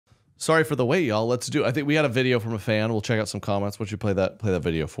Sorry for the wait, y'all. Let's do. I think we had a video from a fan. We'll check out some comments. Why don't you play that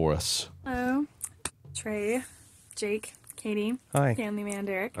video for us? Hello, Trey, Jake, Katie, Hi. family man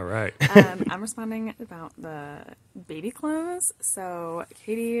Derek. All right. I'm responding about the baby clothes. So,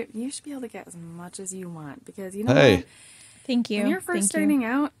 Katie, you should be able to get as much as you want because you know what? Thank you. When you're first starting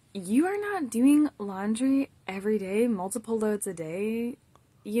out, you are not doing laundry every day, multiple loads a day.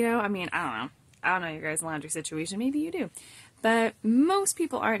 You know, I mean, I don't know your guys' laundry situation. Maybe you do. But most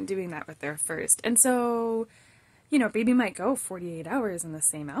people aren't doing that with their first. And so, you know, baby might go 48 hours in the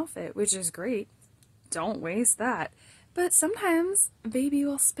same outfit, which is great. Don't waste that. But sometimes baby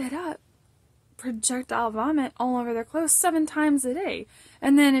will spit up projectile vomit all over their clothes 7 times a day.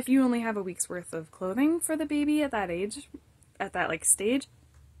 And then if you only have a week's worth of clothing for the baby at that age, at that like stage,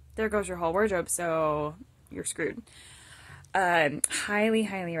 there goes your whole wardrobe. So you're screwed. Highly,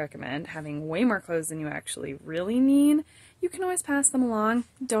 highly recommend having way more clothes than you actually really need. You can always pass them along.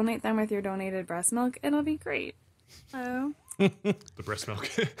 Donate them with your donated breast milk. It'll be great. Oh. The breast milk.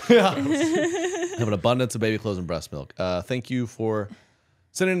 Yeah. Have an abundance of baby clothes and breast milk. Thank you for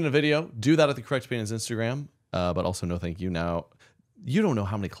sending in a video. Do that at the Correct Opinions Instagram. But also no thank you. Now, you don't know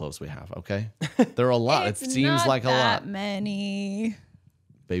how many clothes we have, okay? There are a lot. It seems like a lot. That many.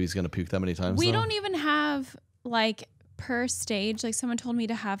 Baby's going to puke that many times, We though? don't even have, like, per stage. Like, someone told me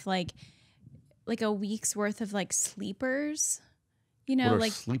to have, like a week's worth of, like, sleepers. You know, what are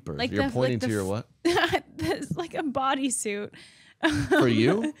like sleepers? like You're pointing to your what? like a bodysuit. For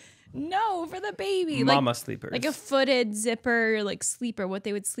you? No, for the baby. Mama like, sleepers. Like a footed zipper, like sleeper, what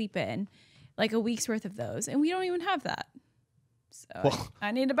they would sleep in. Like a week's worth of those. And we don't even have that. So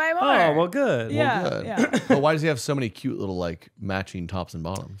I need to buy more. Oh, well, good. Yeah. Well, good. Yeah. But why does he have so many cute little, like, matching tops and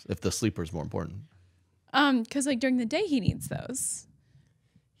bottoms if the sleeper's more important? Because like during the day he needs those.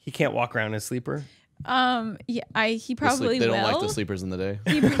 He can't walk around in a sleeper. Yeah, he probably They will. don't like the sleepers in the day.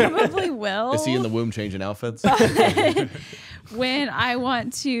 He probably will. Is he in the womb changing outfits? When I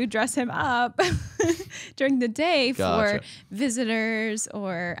want to dress him up during the day Gotcha. for visitors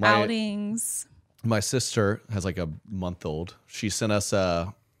or outings. My sister has like a month-old. She sent us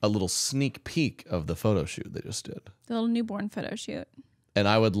a little sneak peek of the photo shoot they just did. The little newborn photo shoot. And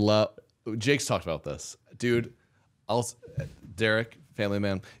I would love... Jake's talked about this. Dude, Derek, family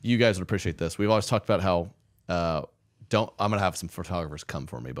man, you guys would appreciate this. We've always talked about how... I'm going to have some photographers come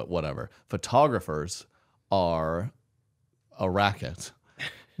for me, but whatever. Photographers are a racket.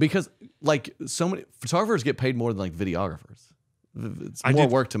 Because, like, so many... Photographers get paid more than, like, videographers. It's more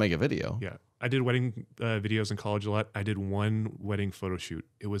work to make a video. Yeah. I did wedding videos in college a lot. I did one wedding photo shoot.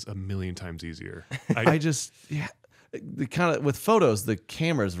 It was a million times easier. The kind of with photos, the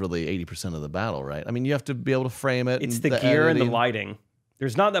camera's really 80% of the battle, right? I mean, you have to be able to frame it. It's the gear and the lighting.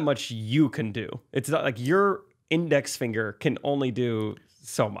 There's not that much you can do. It's not like your index finger can only do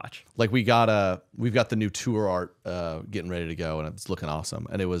so much. Like we've got the new tour art getting ready to go, and it's looking awesome.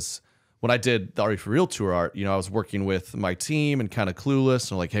 And it was when I did the Are You For Real tour art, you know, I was working with my team and kind of clueless.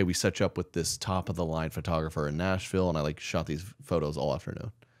 And like, hey, we set you up with this top of the line photographer in Nashville, and I like shot these photos all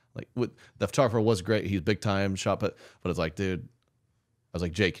afternoon. Like the photographer was great. He's big time shot, but it's like, dude, I was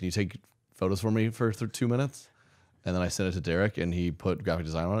like, Jake, can you take photos for me for 2 minutes? And then I sent it to Derek, and he put graphic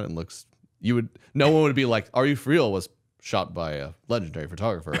design on it, and no one would be like, Are You For Real was shot by a legendary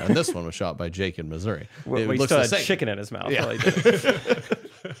photographer, and this one was shot by Jake in Missouri. Well, he looks still the had same. chicken in his mouth. Yeah. Like,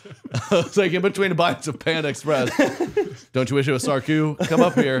 It's like in between bites of Panda Express. Don't you wish it was Sarku? Come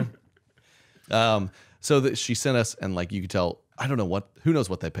up here. So that she sent us, and like you could tell, I don't know who knows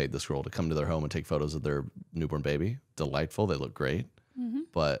what they paid this girl to come to their home and take photos of their newborn baby. Delightful. They look great. Mm-hmm.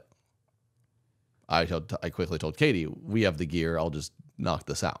 But I quickly told Katie, we have the gear. I'll just knock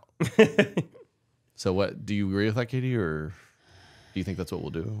this out. So what, do you agree with that, Katie, or do you think that's what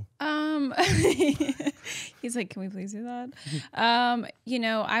we'll do? He's like, can we please do that? You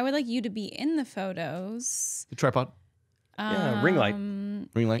know, I would like you to be in the photos. The tripod. yeah, ring light.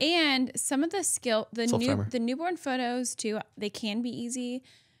 Ring light. And some of the newborn photos too, they can be easy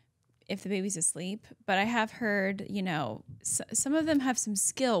if the baby's asleep. But I have heard, you know, some of them have some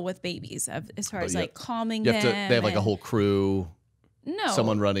skill with babies as far as like calming them. They have like a whole crew. No.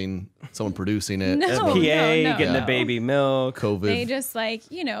 Someone producing it. No. PA, getting the baby milk. COVID. They just like,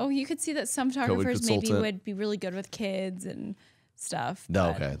 you know, you could see that some photographers maybe consultant. would be really good with kids and stuff. No,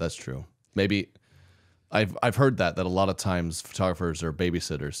 but- okay, that's true. Maybe I've heard that a lot of times photographers are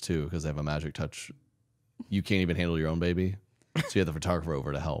babysitters too because they have a magic touch. You can't even handle your own baby, so you have the photographer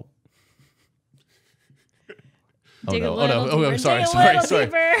over to help. Dig oh a little no! deeper, Sorry.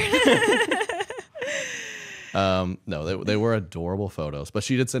 No, they were adorable photos, but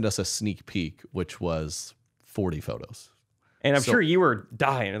she did send us a sneak peek, which was 40 photos. And I'm sure you were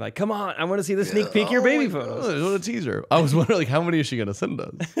dying. Like, come on, I want to see the sneak peek of your baby photos. What a teaser. I was wondering, like, how many is she going to send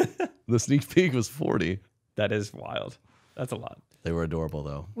us? The sneak peek was 40. That is wild. That's a lot. They were adorable,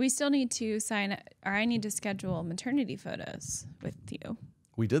 though. We still need to I need to schedule maternity photos with you.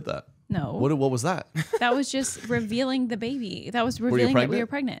 We did that. No. What was that? That was just revealing the baby. That was revealing that we were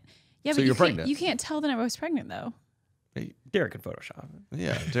pregnant. Yeah, So but you're pregnant. You can't tell that I was pregnant, though. Hey, Derek can Photoshop.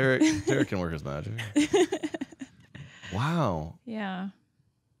 yeah, Derek can work his magic. Wow. Yeah.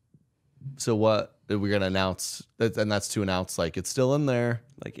 So what are we going to announce? And that's to announce, like, it's still in there.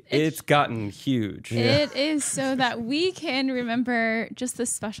 Like, it's gotten huge. It is so that we can remember just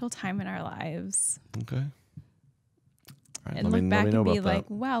this special time in our lives. Okay. All right, And look back and be like,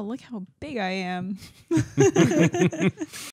 wow, look how big I am.